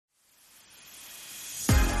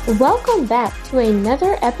Welcome back to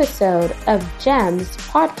another episode of GEMS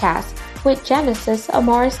podcast with Genesis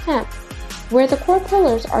Amaris Kemp, where the core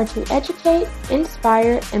pillars are to educate,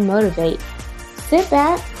 inspire, and motivate. Sit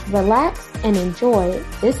back, relax, and enjoy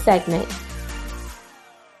this segment.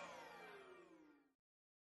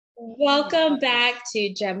 Welcome back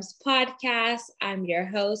to GEMS Podcast. I'm your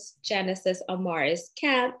host, Genesis Amaris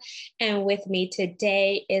Kemp, and with me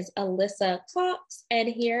today is Alyssa Cox, and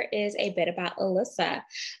here is a bit about Alyssa.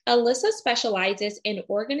 Alyssa specializes in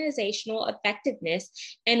organizational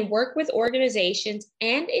effectiveness and work with organizations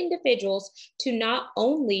and individuals to not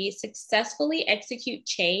only successfully execute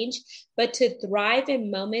change, but to thrive in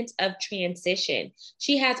moments of transition.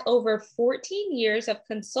 She has over 14 years of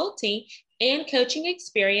consulting and coaching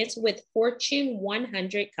experience with Fortune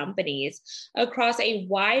 100 companies across a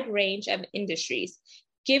wide range of industries,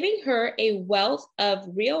 giving her a wealth of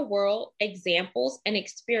real-world examples and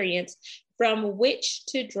experience from which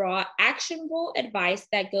to draw actionable advice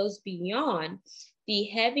that goes beyond the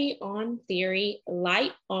heavy on theory,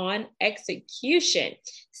 light on execution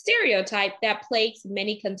stereotype that plagues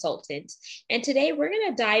many consultants. And today we're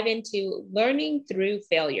going to dive into learning through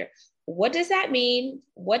failure. What does that mean?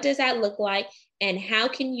 What does that look like? And how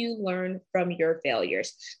can you learn from your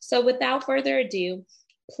failures? So without further ado,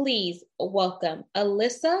 please welcome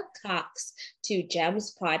Alyssa Cox to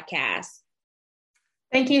GEMS Podcast.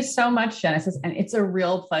 Thank you so much, Genesis. And it's a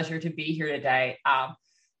real pleasure to be here today.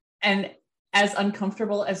 And as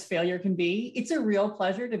uncomfortable as failure can be, it's a real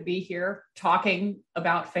pleasure to be here talking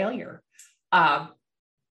about failure.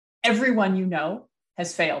 Everyone you know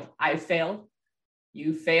has failed. I've failed.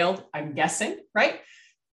 You failed, I'm guessing, right?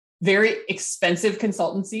 Very expensive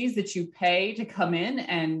consultancies that you pay to come in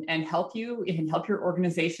and help you and help your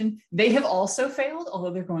organization. They have also failed,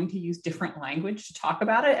 although they're going to use different language to talk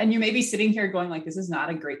about it. And you may be sitting here going like, this is not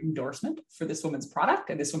a great endorsement for this woman's product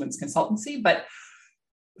and this woman's consultancy, but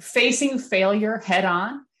facing failure head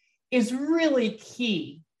on is really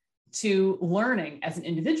key to learning as an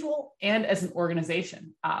individual and as an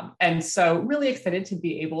organization. And so really excited to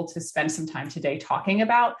be able to spend some time today talking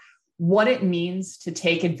about what it means to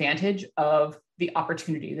take advantage of the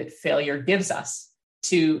opportunity that failure gives us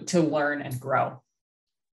to learn and grow.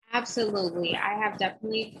 Absolutely. I have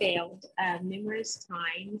definitely failed numerous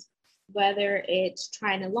times, whether it's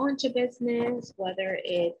trying to launch a business, whether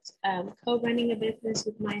it's co-running a business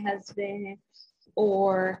with my husband,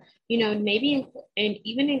 or, maybe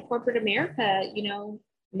even in corporate America,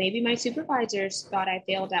 maybe my supervisors thought I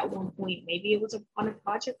failed at one point. Maybe it was on a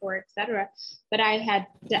project or et cetera. But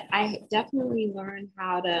I definitely learned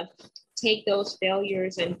how to take those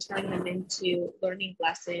failures and turn them into learning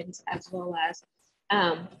lessons, as well as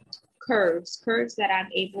curves that I'm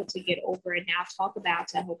able to get over and now talk about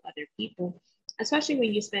to help other people. Especially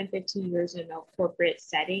when you spend 15 years in a corporate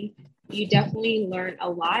setting, you definitely learn a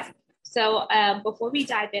lot. So before we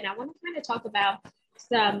dive in, I want to kind of talk about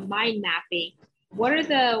some mind mapping. What are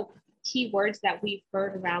the key words that we've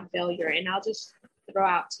heard around failure? And I'll just throw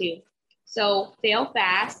out two. So fail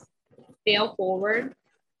fast, fail forward.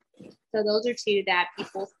 So those are two that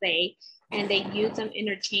people say, and they use them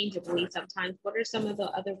interchangeably sometimes. What are some of the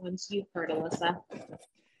other ones you've heard, Alyssa?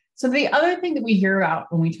 So the other thing that we hear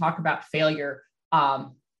about when we talk about failure,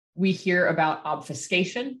 we hear about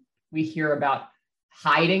obfuscation. We hear about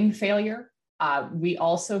hiding failure. We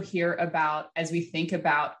also hear about, as we think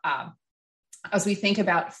about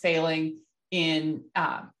failing in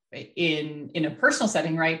a personal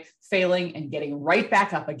setting, right? Failing and getting right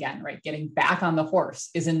back up again, right? Getting back on the horse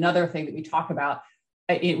is another thing that we talk about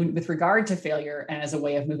with regard to failure and as a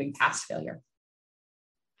way of moving past failure.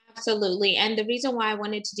 Absolutely. And the reason why I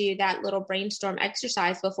wanted to do that little brainstorm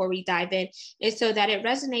exercise before we dive in is so that it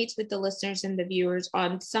resonates with the listeners and the viewers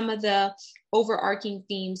on some of the overarching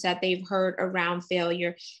themes that they've heard around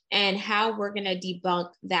failure and how we're going to debunk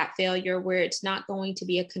that failure, where it's not going to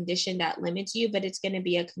be a condition that limits you, but it's going to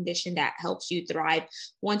be a condition that helps you thrive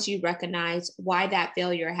once you recognize why that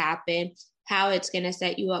failure happened, how it's going to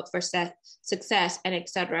set you up for success, and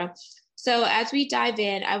etc. So as we dive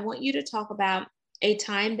in, I want you to talk about a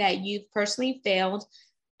time that you've personally failed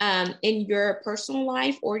in your personal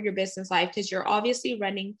life or your business life, because you're obviously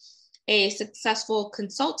running a successful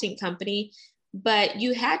consulting company, but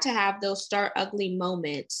you had to have those start ugly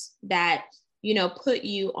moments that, put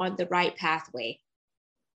you on the right pathway.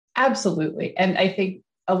 Absolutely. And I think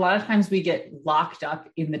a lot of times we get locked up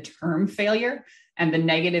in the term failure and the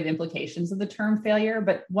negative implications of the term failure.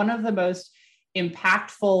 But one of the most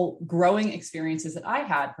impactful growing experiences that I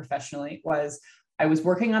had professionally was I was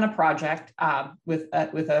working on a project with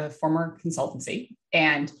a former consultancy,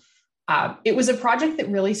 and It was a project that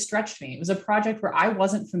really stretched me. It was a project where I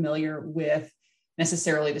wasn't familiar with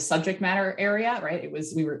necessarily the subject matter area, right?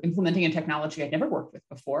 We were implementing a technology I'd never worked with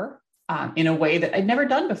before, in a way that I'd never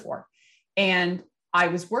done before. And I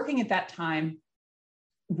was working at that time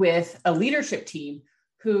with a leadership team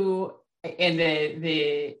who, and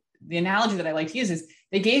the analogy that I like to use is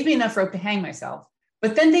they gave me enough rope to hang myself,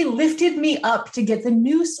 but then they lifted me up to get the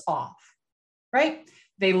noose off, right?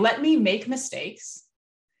 They let me make mistakes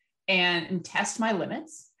and test my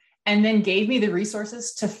limits, and then gave me the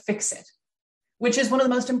resources to fix it, which is one of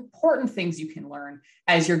the most important things you can learn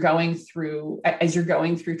as you're going through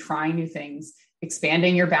trying new things,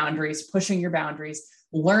 expanding your boundaries, pushing your boundaries,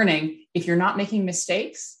 learning if you're not making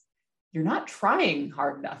mistakes, you're not trying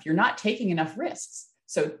hard enough, you're not taking enough risks.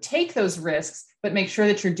 So take those risks, but make sure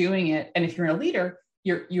that you're doing it. And if you're a leader,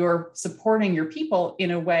 you're supporting your people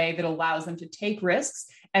in a way that allows them to take risks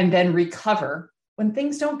and then recover when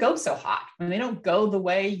things don't go so hot, when they don't go the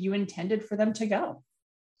way you intended for them to go.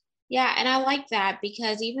 Yeah, and I like that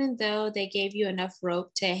because even though they gave you enough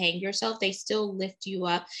rope to hang yourself, they still lift you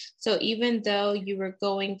up. So even though you were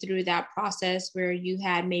going through that process where you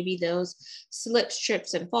had maybe those slips,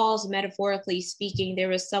 trips, and falls, metaphorically speaking, there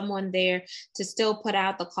was someone there to still put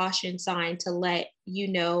out the caution sign to let you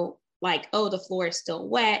know, like, oh, the floor is still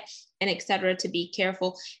wet, and et cetera, to be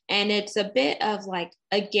careful. And it's a bit of like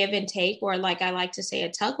a give and take, or like I like to say,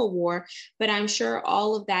 a tug of war. But I'm sure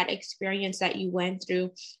all of that experience that you went through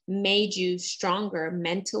made you stronger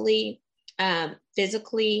mentally,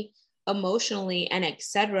 physically, emotionally, and et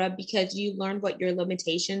cetera, because you learned what your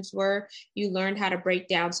limitations were. You learned how to break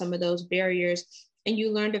down some of those barriers. And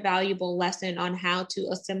you learned a valuable lesson on how to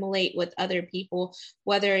assimilate with other people,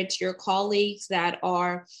 whether it's your colleagues that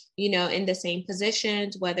are, in the same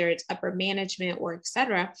positions, whether it's upper management or et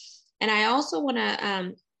cetera. And I also want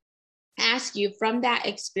to ask you, from that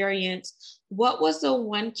experience, what was the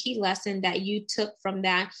one key lesson that you took from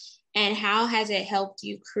that, and how has it helped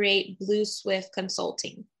you create Blue Swift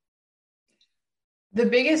Consulting? The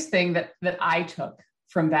biggest thing that I took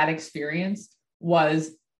from that experience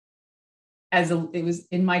was it was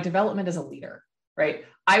in my development as a leader, right?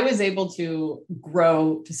 I was able to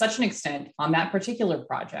grow to such an extent on that particular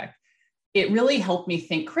project. It really helped me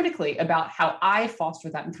think critically about how I foster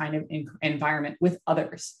that kind of environment with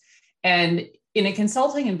others. And in a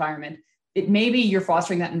consulting environment, it maybe you're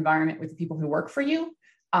fostering that environment with the people who work for you,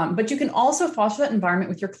 but you can also foster that environment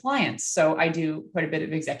with your clients. So I do quite a bit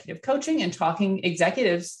of executive coaching and talking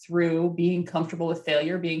executives through being comfortable with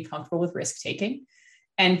failure, being comfortable with risk taking,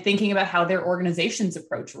 and thinking about how their organizations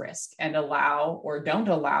approach risk and allow or don't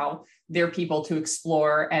allow their people to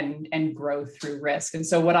explore and grow through risk. And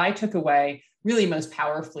so what I took away really most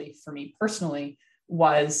powerfully for me personally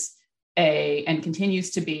was and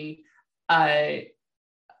continues to be a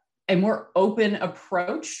more open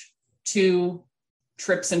approach to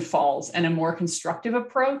trips and falls, and a more constructive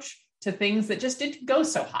approach to things that just didn't go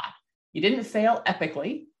so hot. You didn't fail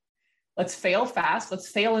epically. Let's fail fast. Let's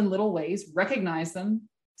fail in little ways, recognize them,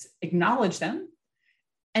 acknowledge them,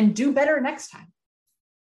 and do better next time.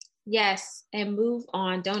 Yes, and move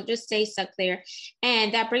on. Don't just stay stuck there.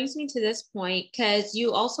 And that brings me to this point, because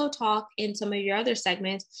you also talk in some of your other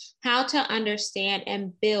segments how to understand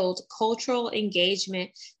and build cultural engagement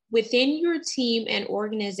within your team and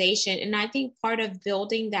organization. And I think part of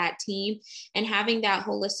building that team and having that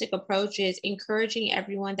holistic approach is encouraging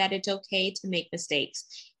everyone that it's okay to make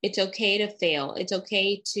mistakes. It's okay to fail. It's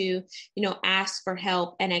okay to, ask for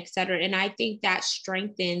help and et cetera. And I think that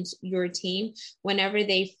strengthens your team whenever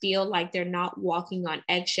they feel like they're not walking on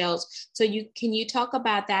eggshells. So can you talk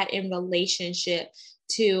about that in relationship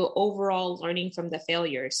to overall learning from the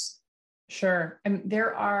failures? Sure. And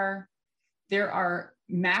there are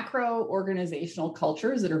macro organizational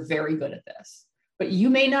cultures that are very good at this, but you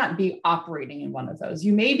may not be operating in one of those.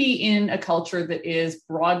 You may be in a culture that is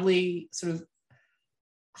broadly sort of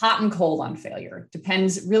hot and cold on failure.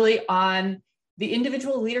 Depends really on the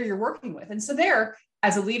individual leader you're working with. And so there,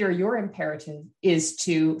 as a leader, your imperative is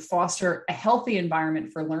to foster a healthy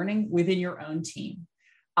environment for learning within your own team.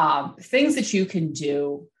 Things that you can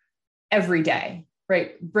do every day,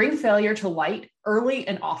 right? Bring failure to light early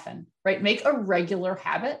and often, right? Make a regular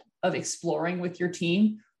habit of exploring with your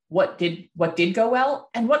team what did go well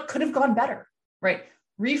and what could have gone better, right?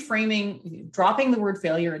 Reframing, dropping the word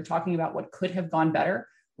failure and talking about what could have gone better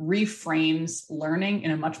reframes learning in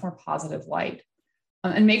a much more positive light.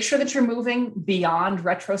 And make sure that you're moving beyond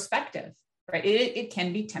retrospective, right? It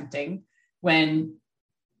can be tempting when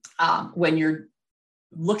you're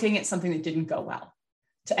looking at something that didn't go well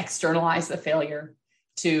to externalize the failure,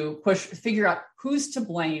 to figure out who's to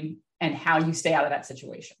blame and how you stay out of that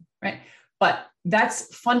situation, right? But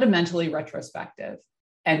that's fundamentally retrospective.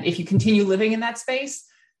 And if you continue living in that space,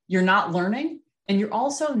 you're not learning and you're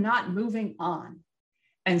also not moving on.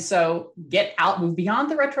 And so get out, move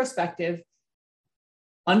beyond the retrospective,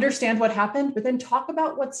 understand what happened, but then talk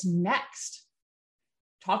about what's next.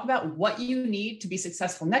 Talk about what you need to be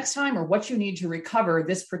successful next time or what you need to recover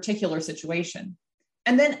this particular situation.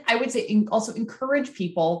 And then I would say also encourage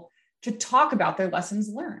people to talk about their lessons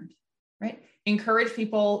learned, right? Encourage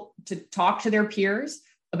people to talk to their peers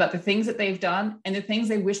about the things that they've done and the things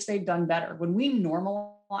they wish they'd done better. When we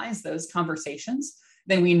normalize those conversations,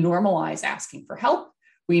 then we normalize asking for help.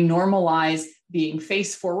 We normalize being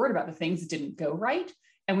face forward about the things that didn't go right.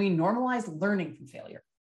 And we normalize learning from failure.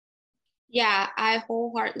 Yeah, I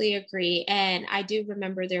wholeheartedly agree. And I do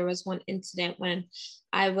remember there was one incident when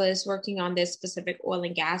I was working on this specific oil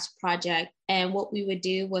and gas project. And what we would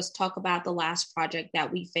do was talk about the last project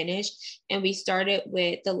that we finished. And we started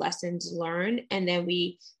with the lessons learned. And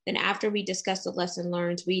then after we discussed the lesson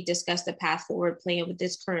learned, we discussed the path forward plan with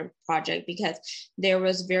this current project, because there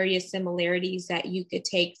was various similarities that you could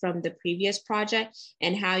take from the previous project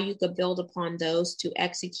and how you could build upon those to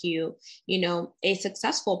execute, a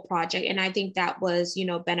successful project. And I think that was,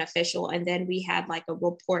 beneficial. And then we had like a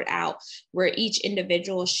report out where each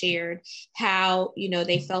individual shared how,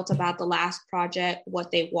 they felt about the last project, what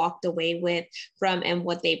they walked away with from, and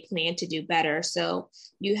what they plan to do better. So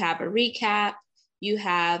you have a recap, you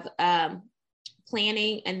have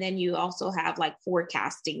planning, and then you also have like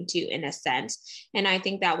forecasting too, in a sense. And I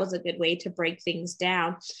think that was a good way to break things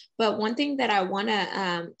down. But one thing that I want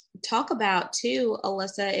to talk about too,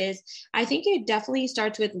 Alyssa, is I think it definitely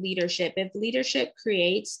starts with leadership. If leadership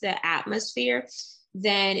creates the atmosphere,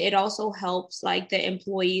 then it also helps like the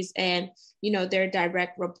employees and their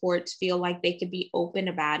direct reports feel like they could be open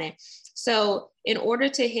about it. So in order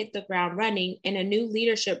to hit the ground running in a new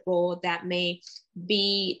leadership role, that may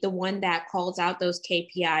be the one that calls out those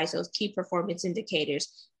KPIs, those key performance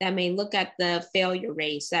indicators, that may look at the failure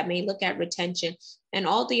rates, that may look at retention and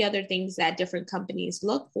all the other things that different companies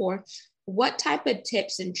look for. What type of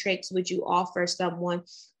tips and tricks would you offer someone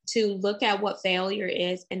to look at what failure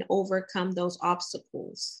is and overcome those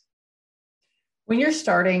obstacles? When you're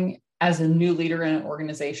starting as a new leader in an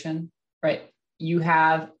organization, right, you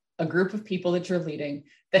have a group of people that you're leading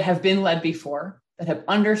that have been led before, that have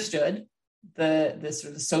understood the sort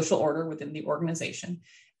of the social order within the organization.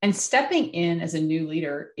 And stepping in as a new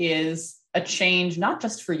leader is a change, not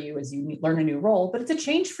just for you as you learn a new role, but it's a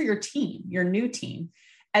change for your team, your new team,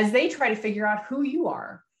 as they try to figure out who you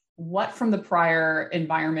are, what from the prior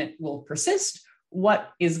environment will persist,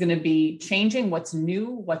 what is going to be changing, what's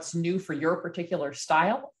new for your particular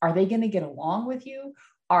style. Are they going to get along with you?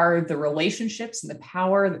 Are the relationships and the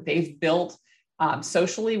power that they've built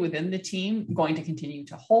socially within the team going to continue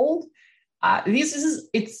to hold?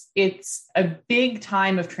 It's a big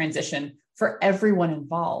time of transition for everyone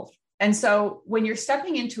involved. And so when you're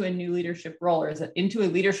stepping into a new leadership role, into a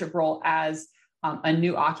leadership role as a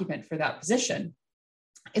new occupant for that position,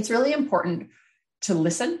 it's really important to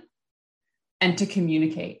listen and to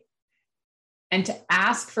communicate and to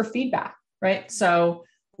ask for feedback, right? So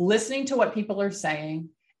listening to what people are saying,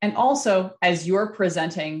 and also as you're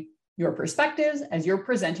presenting your perspectives, as you're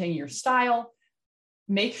presenting your style,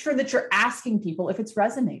 make sure that you're asking people if it's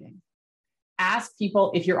resonating. Ask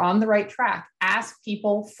people if you're on the right track. Ask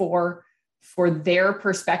people for their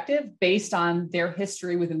perspective based on their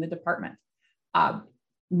history within the department.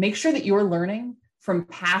 Make sure that you're learning from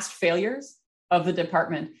past failures of the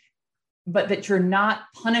department, but that you're not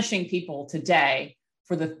punishing people today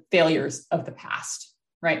for the failures of the past,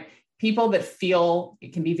 right? People that feel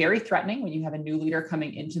it can be very threatening when you have a new leader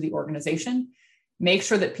coming into the organization. Make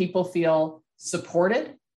sure that people feel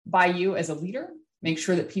supported by you as a leader. Make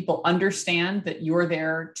sure that people understand that you're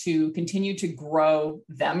there to continue to grow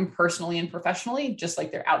them personally and professionally, just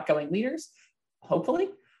like they're outgoing leaders, hopefully.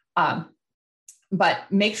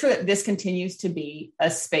 But make sure that this continues to be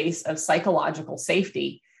a space of psychological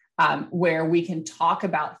safety where we can talk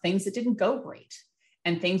about things that didn't go great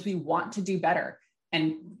and things we want to do better,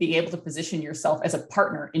 and be able to position yourself as a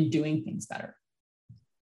partner in doing things better.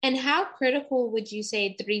 And how critical would you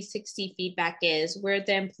say 360 feedback is, where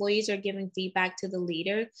the employees are giving feedback to the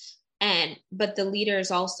leader, but the leader is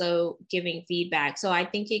also giving feedback? So I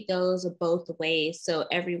think it goes both ways, so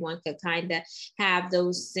everyone could kind of have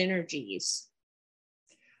those synergies.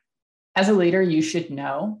 As a leader, you should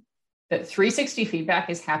know that 360 feedback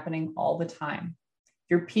is happening all the time.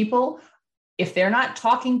 Your people, if they're not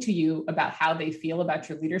talking to you about how they feel about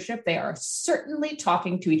your leadership, they are certainly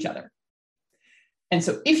talking to each other. And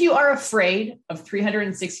so if you are afraid of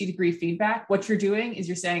 360-degree feedback, what you're doing is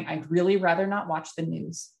you're saying, I'd really rather not watch the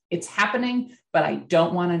news. It's happening, but I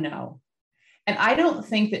don't want to know. And I don't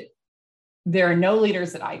think that there are no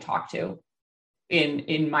leaders that I talk to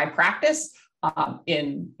in my practice,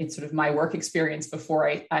 in sort of my work experience before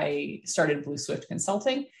I started Blue Swift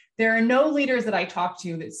Consulting. There are no leaders that I talk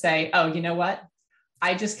to that say, oh, you know what?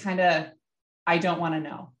 I don't want to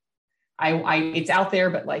know. It's out there,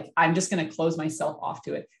 but like, I'm just going to close myself off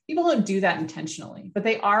to it. People don't do that intentionally, but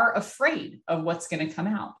they are afraid of what's going to come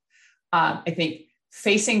out. I think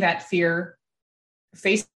facing that fear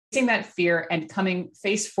and coming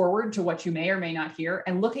face forward to what you may or may not hear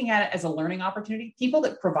and looking at it as a learning opportunity. People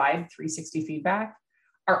that provide 360 feedback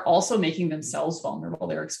are also making themselves vulnerable.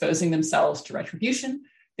 They're exposing themselves to retribution.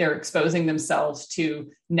 They're exposing themselves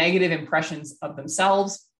to negative impressions of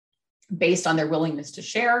themselves based on their willingness to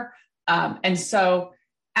share. And so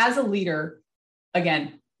as a leader,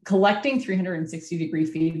 again, collecting 360-degree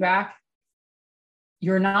feedback,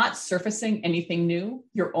 you're not surfacing anything new.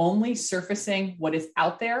 You're only surfacing what is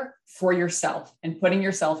out there for yourself and putting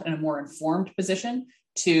yourself in a more informed position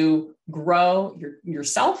to grow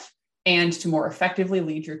yourself and to more effectively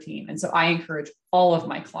lead your team. And so I encourage all of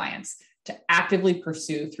my clients to actively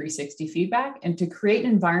pursue 360 feedback and to create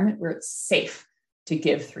an environment where it's safe to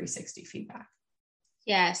give 360 feedback.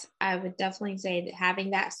 Yes, I would definitely say that having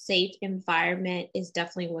that safe environment is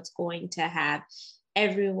definitely what's going to have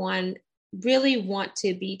everyone really want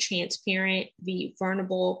to be transparent, be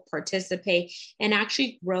vulnerable, participate, and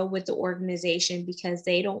actually grow with the organization because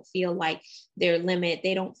they don't feel like they're limited.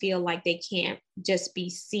 They don't feel like they can't just be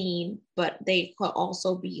seen, but they could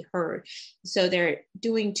also be heard. So they're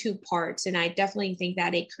doing two parts. And I definitely think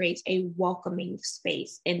that it creates a welcoming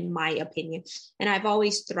space, in my opinion. And I've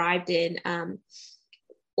always thrived in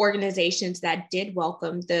organizations that did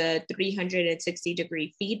welcome the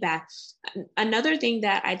 360-degree feedback. Another thing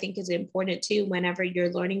that I think is important too, whenever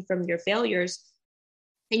you're learning from your failures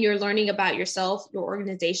and you're learning about yourself, your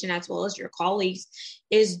organization, as well as your colleagues,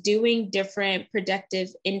 is doing different predictive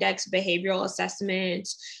index behavioral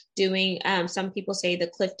assessments, doing, some people say the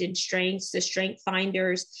Clifton strengths, the strength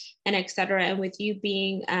finders, and et cetera. And with you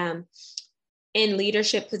being in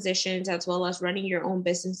leadership positions, as well as running your own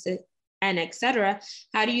businesses, and et cetera,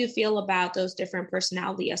 how do you feel about those different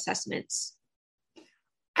personality assessments?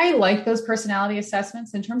 I like those personality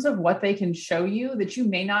assessments in terms of what they can show you that you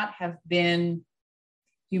may not have been,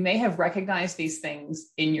 you may have recognized these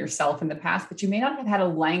things in yourself in the past, but you may not have had a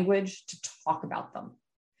language to talk about them.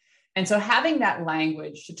 And so having that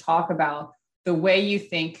language to talk about the way you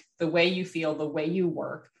think, the way you feel, the way you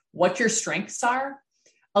work, what your strengths are,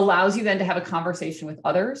 allows you then to have a conversation with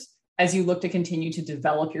others as you look to continue to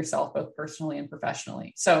develop yourself both personally and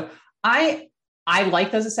professionally. So I like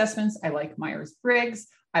those assessments. I like Myers-Briggs.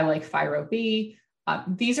 I like FIRO-B.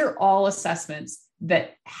 These are all assessments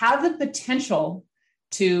that have the potential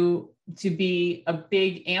to be a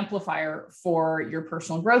big amplifier for your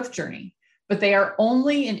personal growth journey, but they are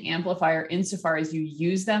only an amplifier insofar as you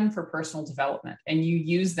use them for personal development and you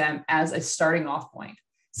use them as a starting off point.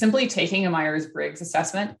 Simply taking a Myers-Briggs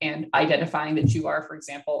assessment and identifying that you are, for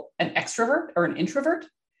example, an extrovert or an introvert.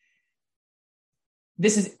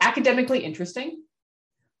 This is academically interesting,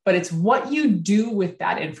 but it's what you do with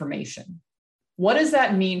that information. What does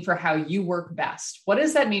that mean for how you work best? What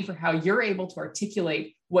does that mean for how you're able to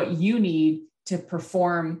articulate what you need to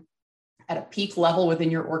perform at a peak level within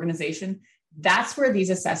your organization? That's where these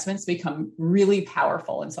assessments become really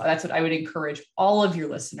powerful. And so that's what I would encourage all of your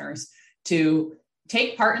listeners to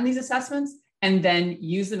take part in these assessments and then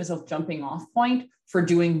use them as a jumping off point for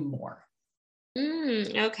doing more.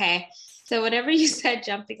 Okay. So whenever you said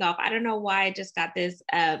jumping off, I don't know why I just got this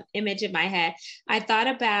image in my head. I thought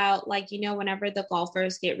about whenever the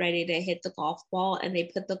golfers get ready to hit the golf ball and they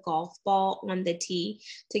put the golf ball on the tee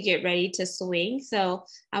to get ready to swing. So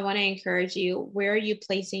I want to encourage you, where are you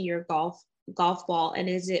placing your golf ball, and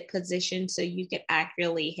is it positioned so you can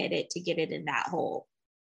accurately hit it to get it in that hole?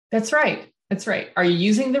 That's right. That's right. Are you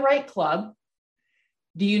using the right club?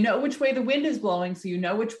 Do you know which way the wind is blowing so you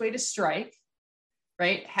know which way to strike?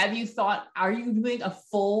 Right? Have you thought, are you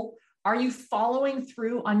following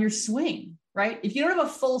through on your swing? Right? If you don't have a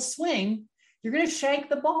full swing, you're going to shank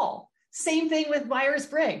the ball. Same thing with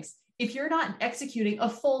Myers-Briggs. If you're not executing a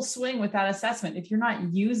full swing with that assessment, if you're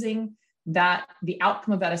not using the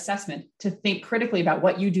outcome of that assessment to think critically about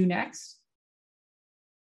what you do next,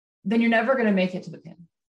 then you're never going to make it to the pin.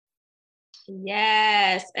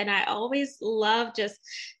 Yes. And I always love just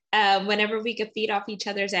whenever we could feed off each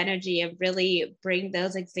other's energy and really bring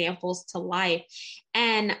those examples to life.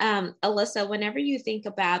 And Alyssa, whenever you think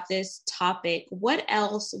about this topic, what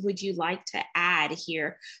else would you like to add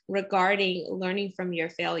here regarding learning from your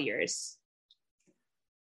failures?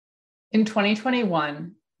 In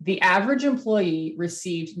 2021, the average employee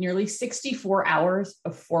received nearly 64 hours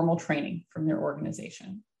of formal training from their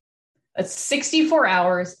organization. That's 64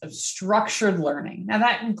 hours of structured learning. Now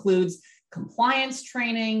that includes compliance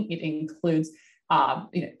training. It includes a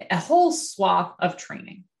whole swath of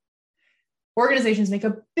training. Organizations make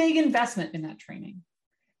a big investment in that training.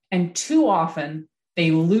 And too often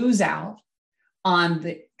they lose out on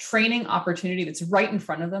the training opportunity that's right in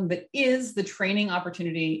front of them, that is the training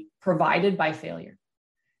opportunity provided by failure.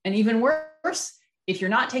 And even worse, if you're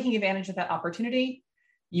not taking advantage of that opportunity,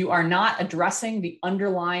 you are not addressing the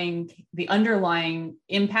underlying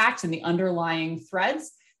impacts and the underlying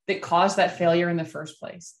threads that caused that failure in the first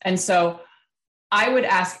place. And so I would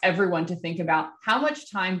ask everyone to think about how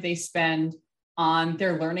much time they spend on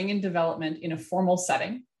their learning and development in a formal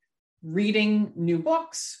setting, reading new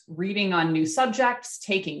books, reading on new subjects,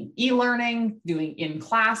 taking e-learning, doing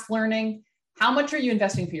in-class learning. How much are you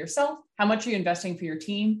investing for yourself? How much are you investing for your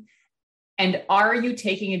team? And are you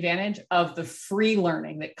taking advantage of the free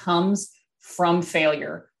learning that comes from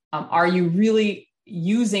failure? Are you really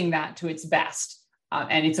using that to its best?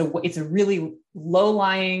 And it's a really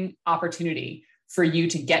low-lying opportunity for you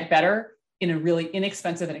to get better in a really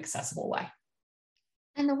inexpensive and accessible way.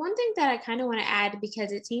 And the one thing that I kind of want to add,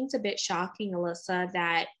 because it seems a bit shocking, Alyssa,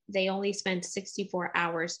 that they only spend 64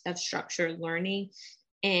 hours of structured learning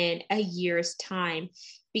in a year's time,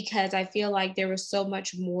 because I feel like there was so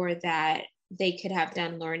much more that they could have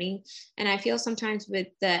done learning. And I feel sometimes with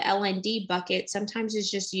the L&D bucket, sometimes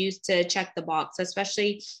it's just used to check the box,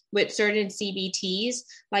 especially with certain CBTs.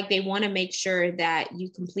 Like they want to make sure that you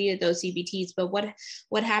completed those CBTs. But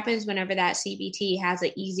what happens whenever that CBT has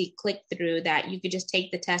an easy click through that you could just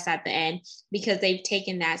take the test at the end because they've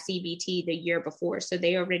taken that CBT the year before. So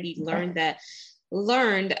they already learned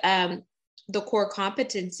the core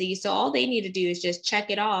competency. So all they need to do is just check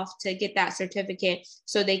it off to get that certificate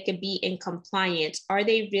so they can be in compliance. Are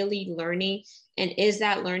they really learning? And is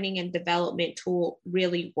that learning and development tool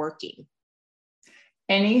really working?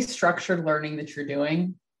 Any structured learning that you're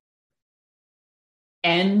doing,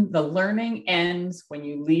 and the learning ends when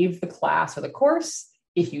you leave the class or the course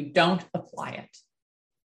if you don't apply it.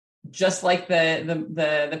 Just like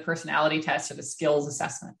the personality tests or the skills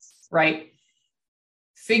assessments, right?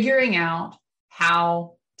 Figuring out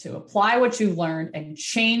how to apply what you've learned and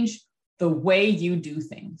change the way you do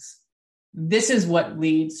things. This is what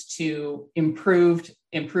leads to improved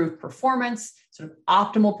performance, sort of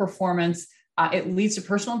optimal performance. It leads to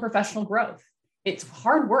personal and professional growth. It's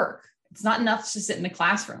hard work. It's not enough to sit in the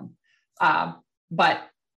classroom. But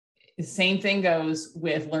the same thing goes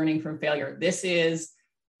with learning from failure. This is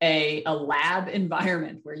a lab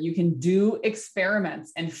environment where you can do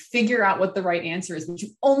experiments and figure out what the right answer is, but you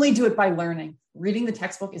only do it by learning. Reading the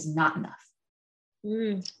textbook is not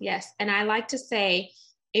enough. Yes. And I like to say,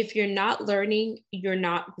 if you're not learning, you're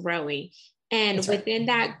not growing. And That's right. Within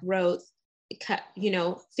that growth,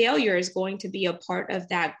 failure is going to be a part of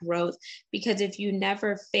that growth, because if you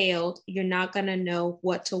never failed, you're not going to know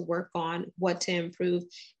what to work on, what to improve,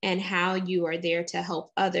 and how you are there to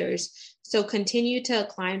help others. So continue to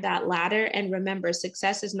climb that ladder. And remember,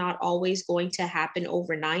 success is not always going to happen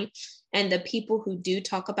overnight. And the people who do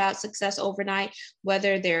talk about success overnight,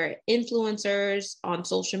 whether they're influencers on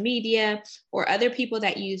social media or other people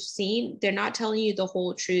that you've seen, they're not telling you the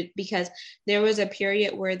whole truth, because there was a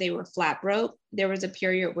period where they were flat broke. There was a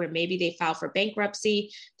period where maybe they filed for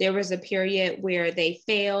bankruptcy. There was a period where they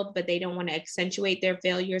failed, but they don't want to accentuate their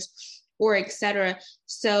failures, or etc.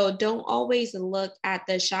 So don't always look at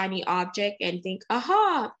the shiny object and think,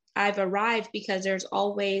 aha, I've arrived, because there's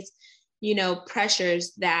always,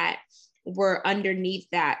 pressures that were underneath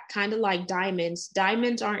that, kind of like diamonds.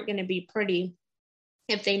 Diamonds aren't going to be pretty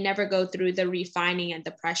if they never go through the refining and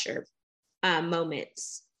the pressure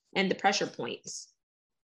moments and the pressure points.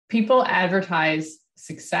 People advertise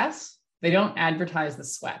success. They don't advertise the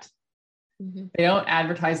sweat. Mm-hmm. They don't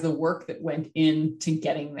advertise the work that went into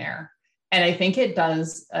getting there. And I think it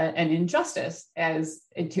does an injustice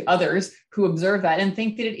to others who observe that and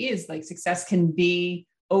think that it is like success can be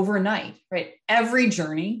overnight, right? Every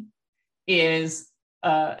journey is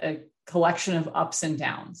a collection of ups and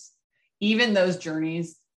downs, even those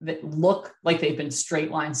journeys that look like they've been straight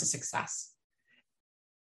lines to success.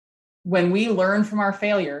 When we learn from our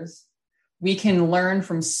failures, we can learn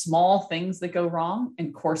from small things that go wrong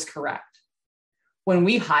and course correct. When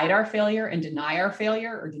we hide our failure and deny our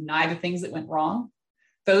failure or deny the things that went wrong,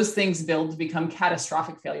 those things build to become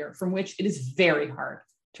catastrophic failure from which it is very hard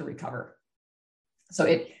to recover.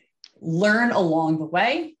 So learn along the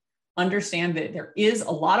way, understand that there is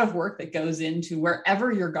a lot of work that goes into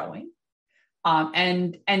wherever you're going,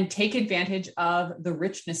 and take advantage of the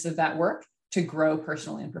richness of that work to grow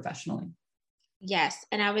personally and professionally. Yes.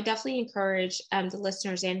 And I would definitely encourage the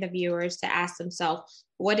listeners and the viewers to ask themselves,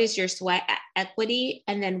 what is your sweat equity?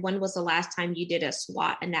 And then when was the last time you did a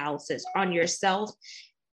SWOT analysis on yourself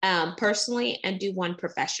personally, and do one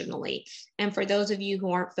professionally? And for those of you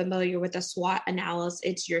who aren't familiar with a SWOT analysis,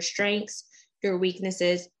 it's your strengths, your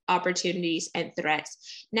weaknesses, opportunities, and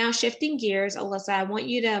threats. Now, shifting gears, Alyssa, I want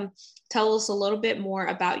you to tell us a little bit more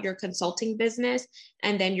about your consulting business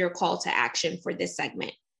and then your call to action for this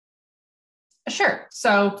segment. Sure.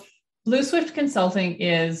 So Blue Swift Consulting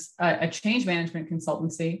is a change management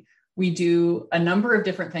consultancy. We do a number of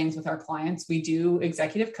different things with our clients. We do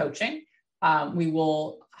executive coaching. We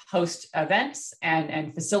will host events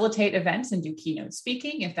and facilitate events and do keynote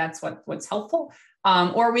speaking if that's what's helpful.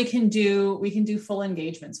 Or we can do full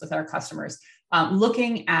engagements with our customers,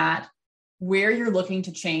 looking at where you're looking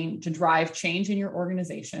to drive change in your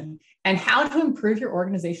organization and how to improve your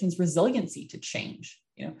organization's resiliency to change.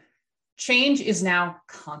 Change is now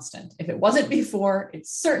constant. If it wasn't before, it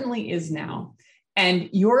certainly is now. And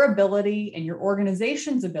your ability and your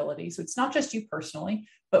organization's ability, so it's not just you personally,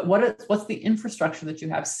 but what's the infrastructure that you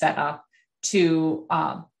have set up to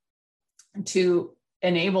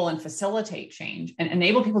enable and facilitate change and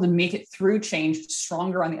enable people to make it through change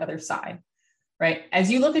stronger on the other side, right?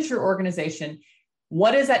 As you look at your organization,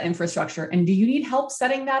 what is that infrastructure, and do you need help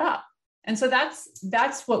setting that up? And so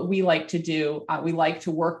that's what we like to do. We like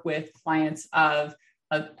to work with clients of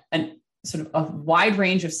a sort of a wide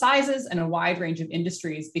range of sizes and a wide range of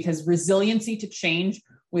industries, because resiliency to change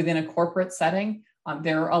within a corporate setting,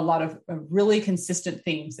 there are a lot of really consistent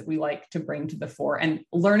themes that we like to bring to the fore, and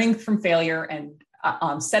learning from failure and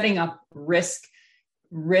setting up risk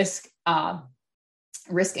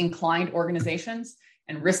inclined organizations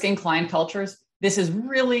and risk inclined cultures. This is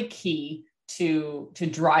really key to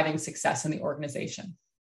driving success in the organization.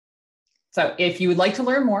 So if you would like to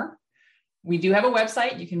learn more, we do have a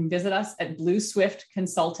website. You can visit us at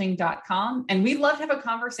blueswiftconsulting.com. And we'd love to have a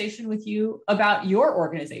conversation with you about your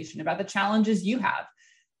organization, about the challenges you have.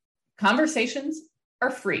 Conversations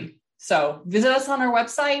are free. So visit us on our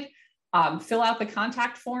website, fill out the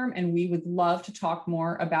contact form, and we would love to talk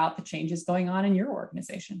more about the changes going on in your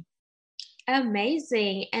organization.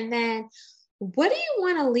 Amazing. And then what do you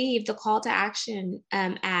want to leave the call to action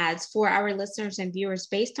as for our listeners and viewers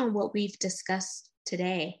based on what we've discussed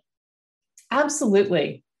today?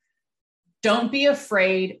 Absolutely. Don't be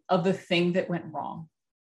afraid of the thing that went wrong.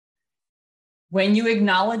 When you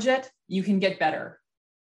acknowledge it, you can get better.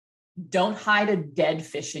 Don't hide a dead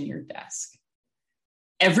fish in your desk.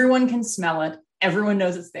 Everyone can smell it. Everyone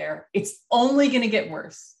knows it's there. It's only going to get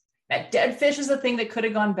worse. That dead fish is the thing that could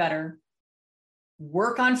have gone better.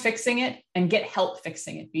 Work on fixing it and get help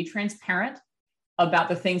fixing it. Be transparent about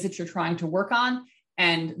the things that you're trying to work on,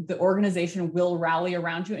 and the organization will rally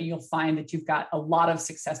around you, and you'll find that you've got a lot of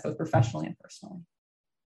success, both professionally and personally.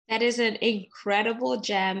 That is an incredible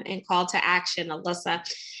gem and call to action, Alyssa.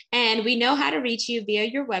 And we know how to reach you via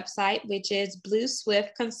your website, which is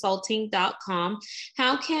blueswiftconsulting.com.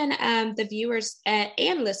 How can the viewers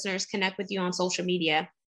and listeners connect with you on social media?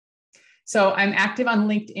 So I'm active on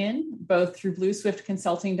LinkedIn, both through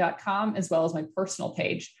blueswiftconsulting.com as well as my personal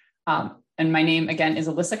page. And my name, again, is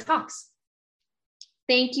Alyssa Cox.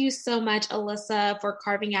 Thank you so much, Alyssa, for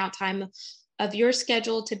carving out time of your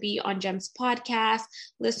schedule to be on GEMS podcast.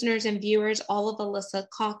 Listeners and viewers, all of Alyssa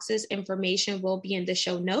Cox's information will be in the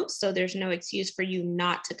show notes, so there's no excuse for you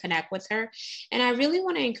not to connect with her. And I really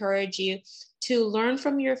want to encourage you to learn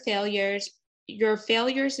from your failures. Your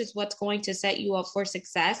failures is what's going to set you up for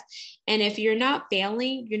success. And if you're not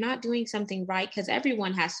failing, you're not doing something right, because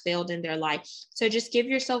everyone has failed in their life. So just give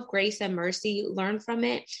yourself grace and mercy, learn from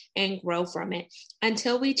it, and grow from it.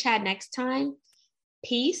 Until we chat next time,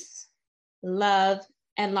 peace, love,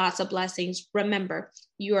 and lots of blessings. Remember,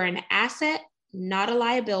 you are an asset, not a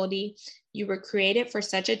liability. You were created for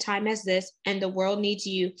such a time as this, and the world needs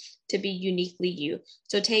you to be uniquely you.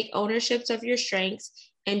 So take ownership of your strengths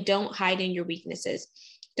and don't hide in your weaknesses.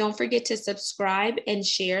 Don't forget to subscribe and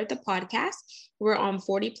share the podcast. We're on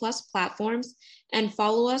 40 plus platforms, and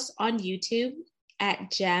follow us on YouTube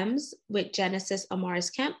at GEMS with Genesis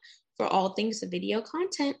Amaris Kemp for all things video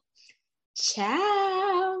content.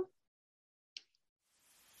 Ciao.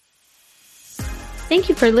 Thank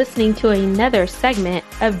you for listening to another segment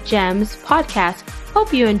of GEMS Podcast.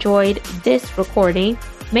 Hope you enjoyed this recording.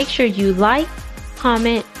 Make sure you like,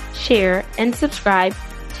 comment, share, and subscribe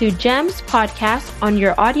to GEMS Podcast on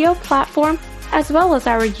your audio platform, as well as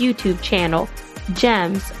our YouTube channel,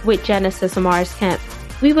 GEMS with Genesis Amaris Kemp.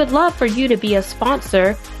 We would love for you to be a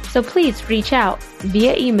sponsor, so please reach out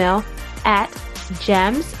via email at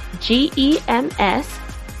GEMS, GEMS,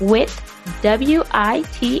 with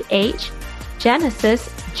WITH, Genesis,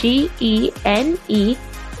 GENESIS,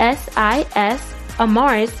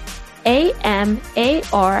 Amaris,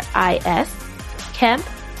 AMARIS, Kemp,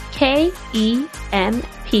 KEMP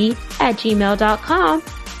 @gmail.com,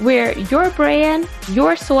 where your brand,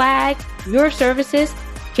 your swag, your services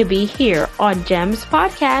could be here on GEMS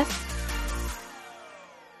Podcast.